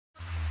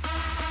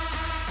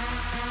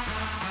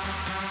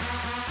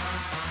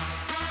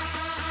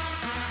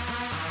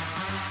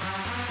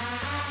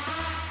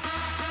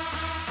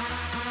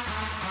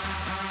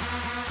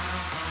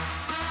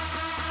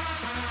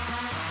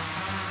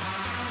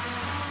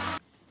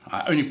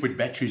I only put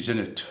batteries in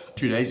it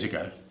 2 days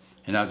ago,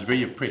 and I was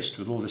very impressed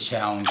with all the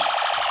sounds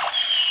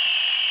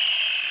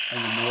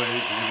and the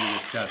noise and everything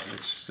it does.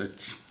 It's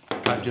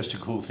just a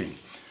cool thing.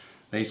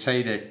 They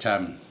say that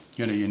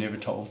you know, you're never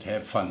told to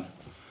have fun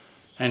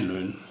and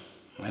learn,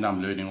 and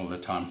I'm learning all the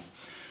time.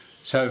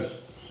 So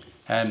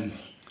in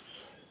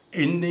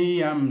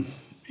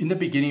the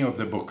beginning of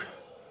the book,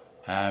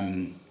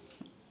 in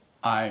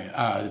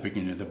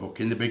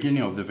the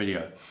beginning of the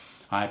video,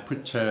 I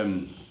put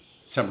some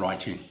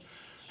writing,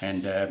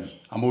 and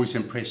I'm always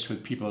impressed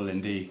with people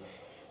and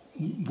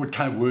what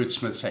kind of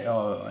wordsmiths they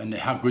are and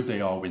how good they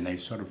are when they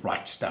sort of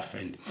write stuff.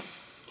 And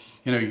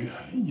you know,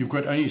 you've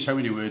got only so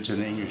many words in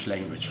the English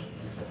language,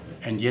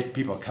 and yet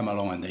people come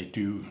along and they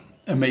do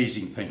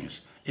amazing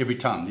things every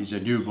time. There's a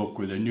new book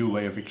with a new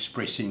way of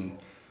expressing,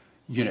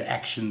 you know,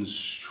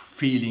 actions,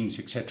 feelings,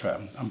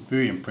 etc. I'm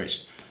very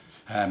impressed.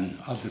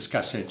 I'll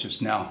discuss that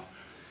just now.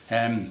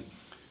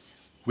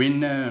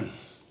 When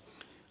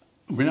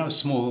I was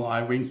small,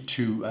 I went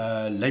to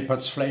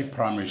Leipertsvlei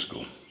Primary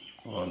School,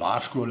 or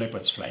Laerskool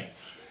Leipertsvlei,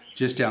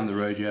 just down the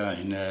road here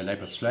in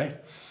Leipertsvlei.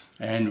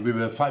 And we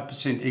were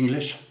 5%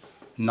 English,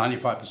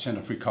 95%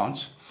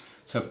 Afrikaans.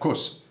 So of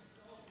course,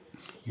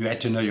 you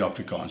had to know your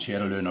Afrikaans, you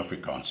had to learn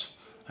Afrikaans.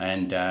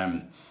 And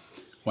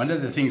one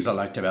of the things I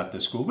liked about the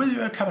school, well, there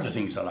were a couple of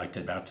things I liked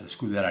about the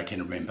school that I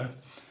can remember,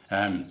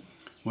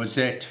 was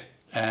that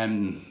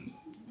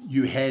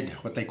you had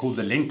what they called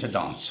the Lente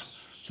dance,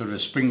 sort of a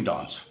spring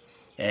dance.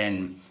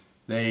 And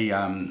they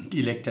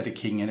elected a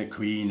king and a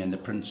queen and the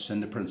prince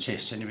and the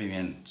princess and everything.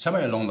 And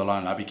somewhere along the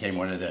line, I became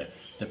one of the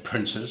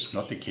princes,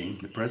 not the king,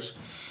 the prince.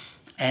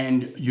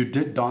 And you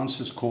did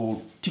dances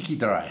called tiki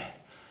draai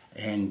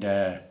and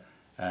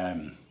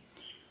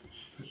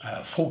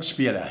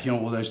volksspelen, you know,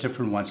 all those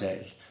different ones.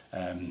 Ek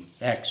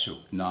soek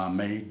na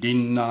my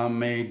Dina,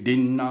 my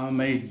Dina,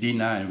 my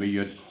Dina, and where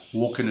you'd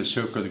walk in a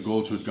circle, the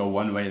girls would go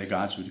one way, the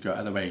guys would go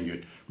other way, and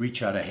you'd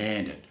reach out a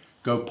hand and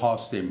go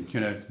past them, you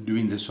know,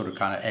 doing this sort of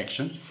kind of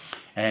action.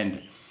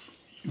 And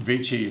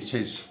eventually it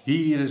says,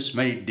 hier is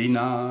my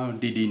Dina,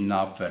 die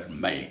Dina vir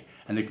my.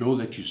 And the girl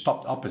that you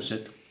stopped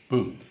opposite,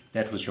 boom,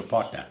 that was your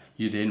partner.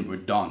 You then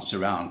would dance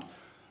around,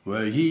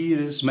 well, here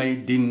is my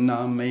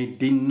Dina, my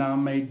Dina,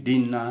 my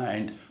Dina,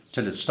 and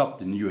till it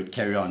stopped, and you would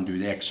carry on, do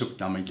the ek soek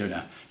na my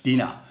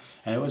Dina.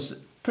 And it was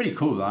pretty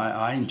cool.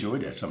 I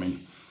enjoyed it. I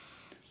mean,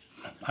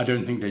 I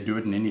don't think they do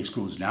it in any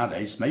schools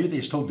nowadays. Maybe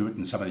they still do it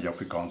in some of the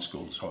Afrikaans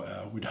schools.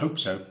 I would hope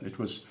so. It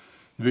was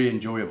very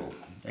enjoyable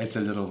as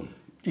a little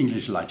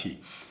English lighty.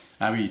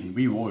 I mean,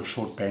 we wore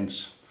short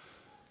pants,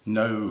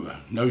 no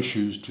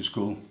shoes to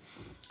school.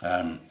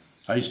 I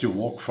used to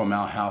walk from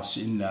our house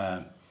in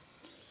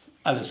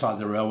other side of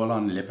the railway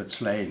line,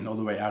 Leipertsvlei, and all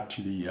the way out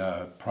to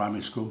the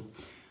primary school.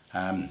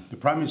 The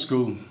primary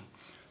school,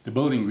 the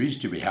building we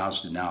used to be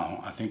housed in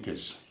now, I think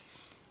is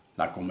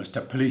like almost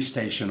a police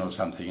station or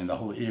something, and the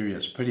whole area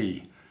is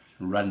pretty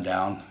run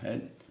down.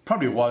 It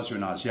probably was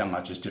when I was young, I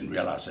just didn't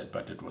realize it,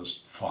 but it was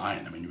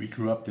fine. I mean, we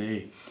grew up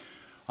there.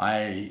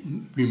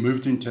 We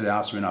moved into the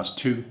house when I was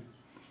 2,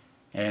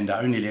 and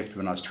I only left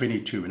when I was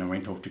 22 when I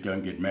went off to go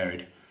and get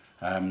married.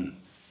 I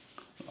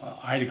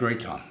had a great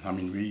time. I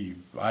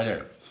mean, I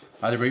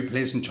had a very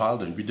pleasant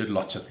childhood. We did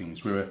lots of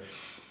things. We were,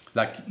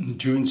 like,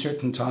 during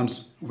certain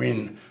times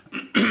when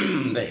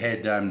they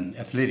had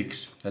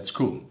athletics at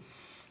school,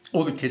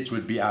 all the kids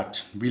would be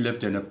out. We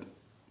lived in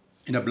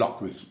a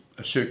block with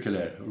a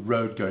circular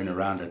road going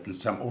around it and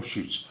some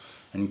offshoots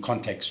in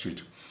Contact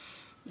Street.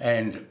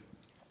 And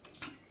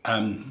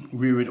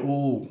we would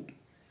all,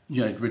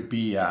 you know, it would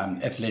be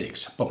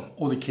athletics. Boom,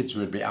 all the kids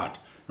would be out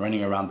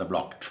running around the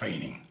block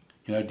training,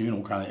 you know, doing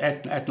all kinds of,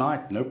 at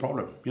night, no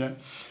problem, you know.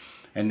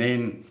 And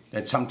then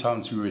that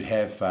sometimes we would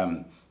have,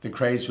 the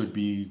craze would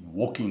be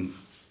walking,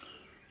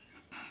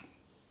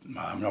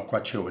 I'm not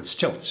quite sure, with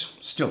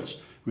stilts.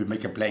 We'd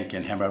make a plank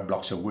and hammer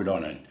blocks of wood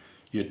on it.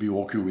 You'd be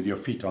walking with your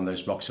feet on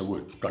those blocks of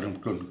wood.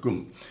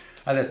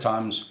 Other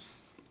times,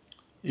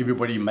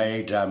 everybody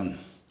made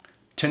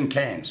tin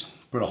cans,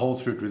 put a hole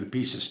through it with a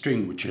piece of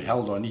string which you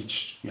held on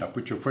each, you know,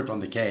 put your foot on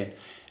the can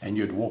and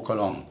you'd walk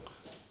along,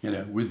 you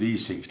know, with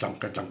these things,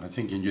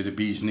 thinking you're the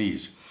bee's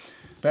knees.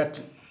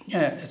 But,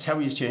 yeah, that's how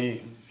we used to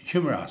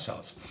humor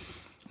ourselves.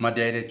 My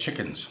dad had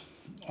chickens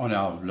on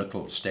our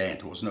little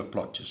stand. There was no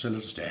plot, just a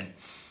little stand.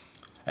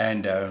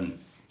 And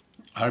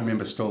I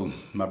remember still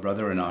my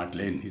brother and I,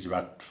 Glenn, he's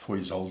about 4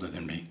 years older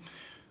than me.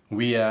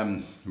 We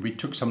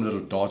took some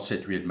little darts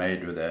that we had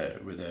made with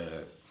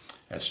a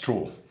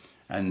straw,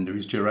 and we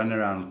used to run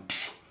around,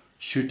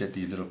 shoot at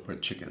these little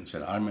chickens.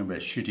 And I remember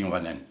shooting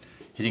one and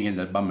hitting it in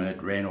the bum, and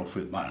it ran off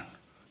with my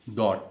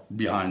dart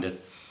behind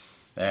it.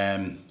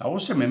 I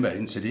also remember,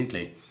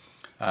 incidentally,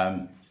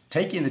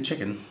 taking the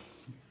chicken,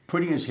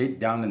 putting his head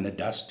down in the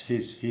dust,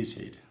 his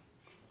head,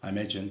 I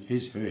imagine,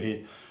 her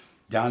head,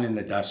 down in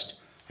the dust,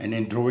 and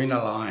then drawing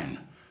a line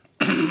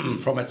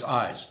from its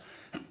eyes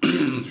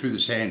through the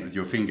sand with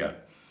your finger,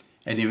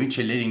 and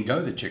eventually letting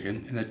go the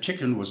chicken, and the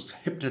chicken was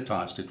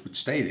hypnotized. It would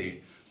stay there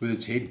with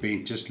its head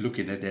bent, just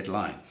looking at that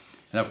line.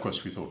 And of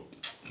course we thought,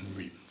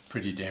 we're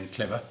pretty damn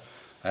clever.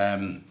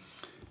 And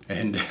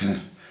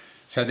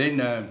so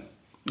then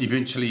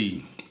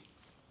eventually,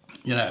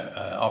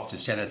 after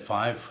Standard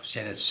 5,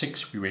 Standard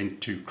 6, we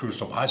went to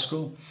Krugersdorp High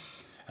School.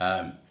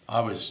 I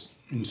was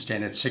in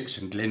Standard 6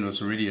 and Glenn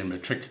was already in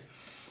matric.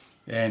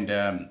 And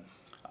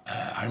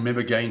I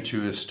remember going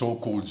to a store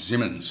called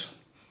Zimmons.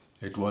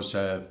 It was,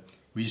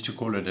 we used to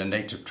call it a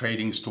native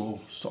trading store.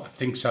 So I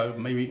think so,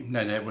 maybe,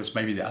 no, that was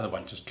maybe the other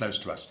one, just close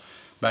to us.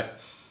 But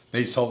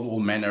they sold all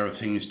manner of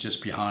things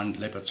just behind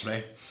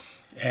Leopardsvlei.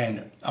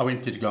 And I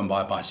went there to go and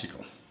buy a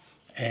bicycle.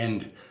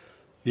 And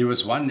there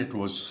was one that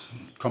was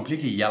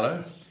completely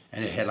yellow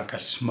and it had like a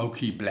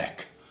smoky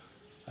black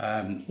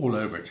all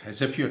over it,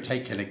 as if you're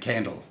taking a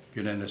candle,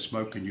 in the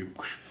smoke, and you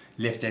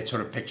left that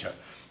sort of picture.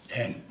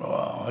 And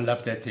I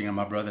loved that thing, and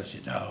my brother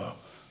said, no,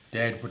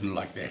 Dad wouldn't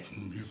like that,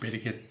 and you better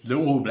get the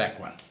all black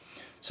one.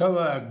 So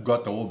I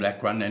got the all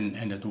black one,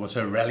 and it was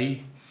a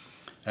rally,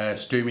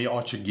 Sturmey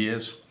Archer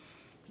gears,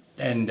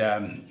 and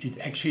it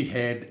actually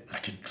had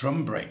like a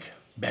drum brake,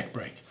 back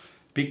brake,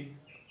 big.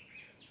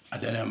 I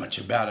don't know much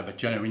about it,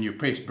 but when you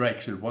press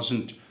brakes, it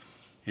wasn't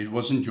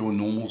your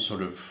normal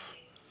sort of,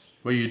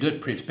 well, you did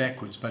press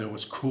backwards, but it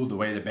was cool the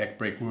way the back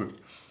brake worked.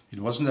 It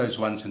wasn't those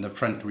ones in the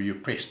front where you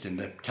pressed and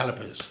the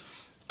calipers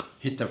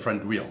hit the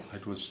front wheel.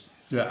 It was,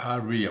 I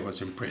really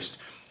was impressed.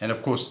 And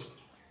of course,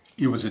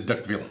 it was a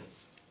dick wheel.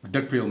 A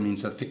dick wheel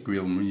means a thick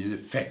wheel,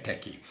 means fat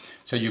tacky.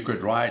 So you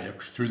could ride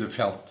it through the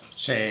veld,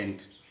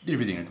 sand,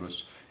 everything. It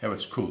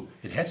was cool.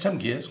 It had some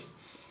gears,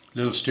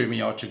 little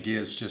Sturmey Archer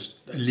gears, just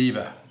a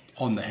lever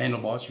on the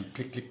handlebars. You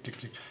click, click, click,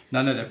 click.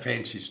 None of the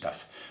fancy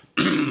stuff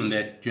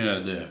that,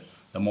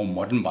 the more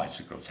modern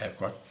bicycles have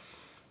got.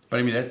 But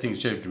I mean, that thing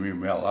served me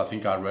well. I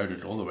think I rode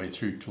it all the way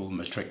through till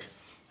matric,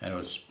 and it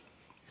was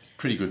a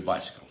pretty good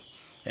bicycle.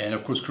 And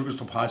of course,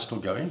 Krugersdorp High is still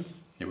going.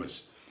 It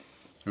was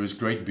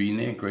great being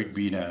there, great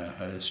being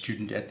a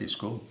student at this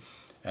school.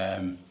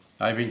 I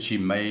eventually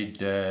made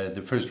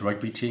the first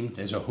rugby team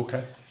as a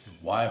hooker.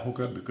 Why a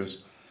hooker? Because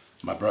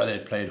my brother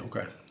had played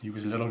hooker. He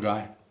was a little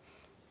guy.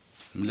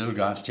 Little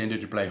guys tended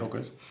to play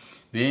hookers.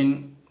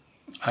 Then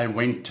I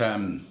went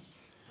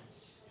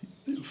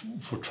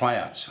for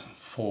tryouts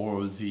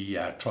for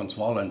the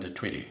Transvaal under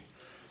 20,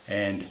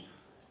 and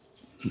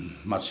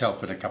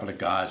myself and a couple of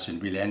guys,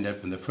 and we landed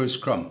up in the first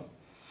scrum,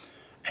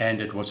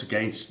 and it was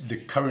against the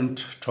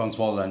current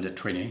Transvaal under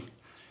 20,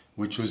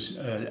 which was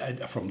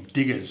from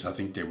Diggers, I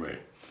think they were.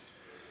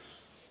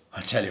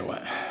 I tell you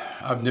what,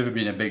 I've never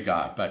been a big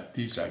guy, but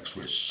these oaks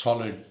were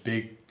solid,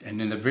 big,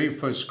 and in the very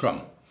first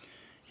scrum,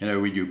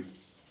 when you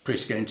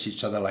press against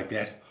each other like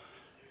that,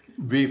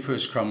 very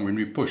first scrum, when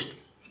we pushed,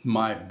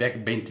 my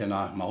back bent and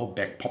my whole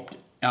back popped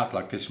out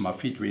like this, my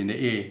feet were in the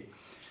air,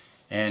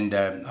 and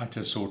I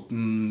just thought,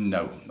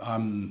 no,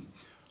 I'm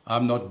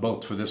not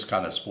built for this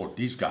kind of sport.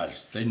 These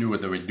guys, they knew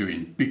what they were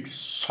doing, big,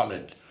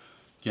 solid,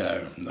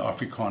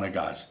 Afrikaner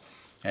guys,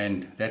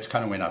 and that's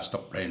kind of when I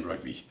stopped playing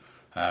rugby.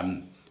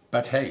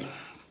 But hey,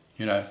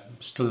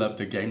 still love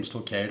the game,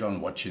 still carried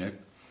on watching it,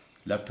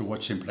 love to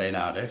watch them play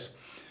nowadays.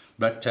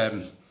 But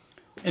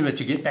anyway,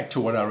 to get back to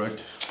what I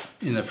wrote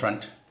in the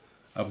front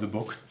of the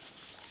book,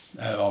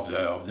 of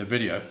the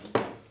video,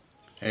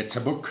 it's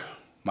a book,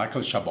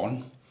 Michael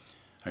Chabon,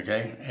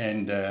 okay,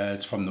 and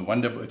it's from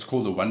it's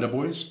called The Wonder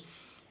Boys,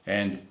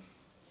 and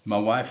my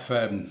wife,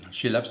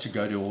 she loves to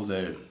go to all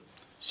the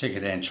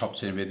second-hand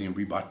shops and everything, and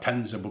we buy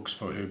tons of books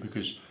for her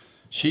because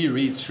she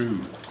reads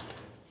through,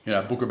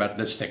 a book about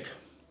this thick,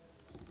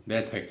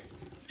 that thick,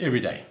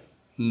 every day,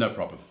 no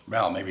problem.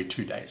 Well, maybe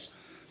 2 days.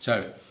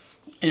 So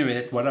anyway,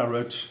 that's what I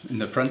wrote in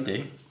the front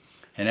there.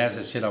 And as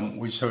I said, I'm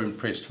always so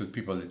impressed with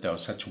people that they are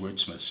such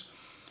wordsmiths.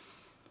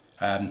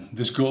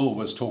 This girl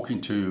was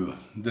talking to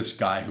this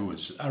guy who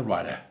was a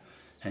writer,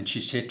 and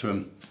she said to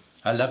him,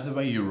 I love the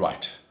way you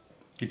write.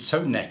 It's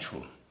so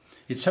natural.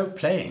 It's so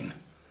plain.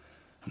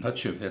 I'm not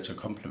sure if that's a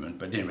compliment,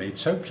 but anyway,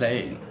 it's so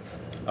plain.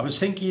 I was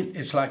thinking,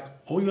 it's like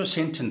all your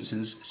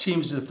sentences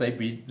seems as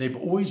if they've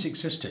always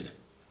existed,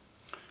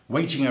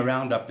 waiting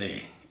around up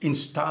there in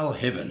style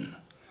heaven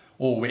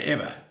or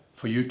wherever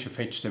for you to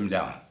fetch them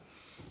down.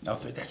 I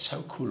thought, that's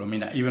so cool. I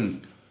mean, I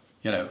even,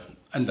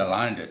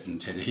 underlined it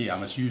and said, hey, I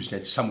must use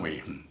that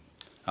somewhere. And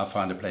I'll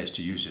find a place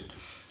to use it.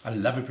 I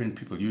love it when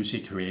people use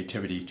their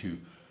creativity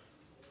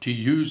to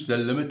use the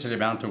limited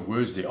amount of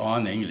words there are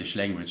in the English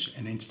language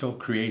and then still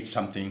create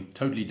something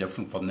totally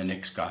different from the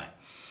next guy.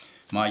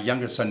 My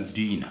younger son,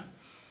 Dean,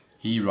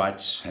 he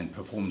writes and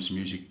performs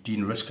music,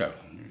 Dean Risko.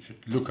 You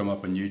should look him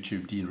up on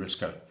YouTube, Dean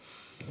Risko,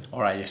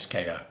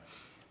 R-I-S-K-O.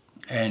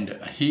 And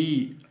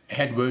he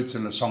had words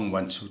in a song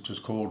once which was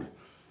called,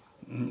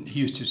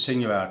 he used to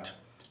sing about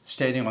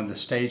standing on the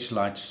stage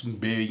lights,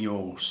 bearing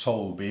your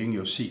soul, bearing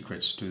your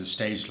secrets to the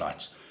stage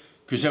lights.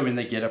 Because when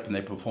they get up and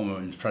they perform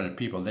in front of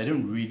people, they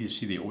don't really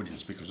see the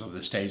audience because of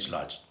the stage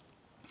lights.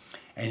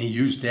 And he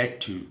used that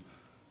to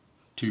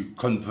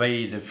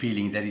convey the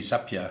feeling that he's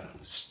up here,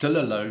 still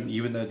alone,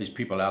 even though there's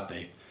people out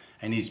there,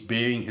 and he's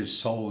bearing his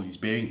soul, he's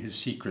bearing his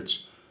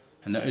secrets,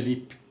 and the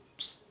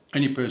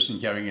only person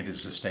hearing it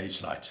is the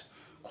stage lights.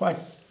 Quite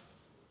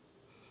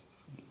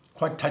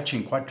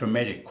touching, quite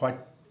dramatic, quite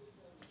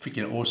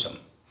freaking awesome.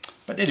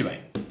 But anyway,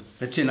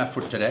 that's enough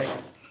for today.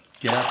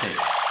 Get out there.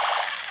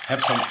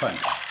 Have some fun.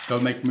 Go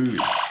make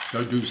movies.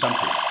 Go do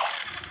something.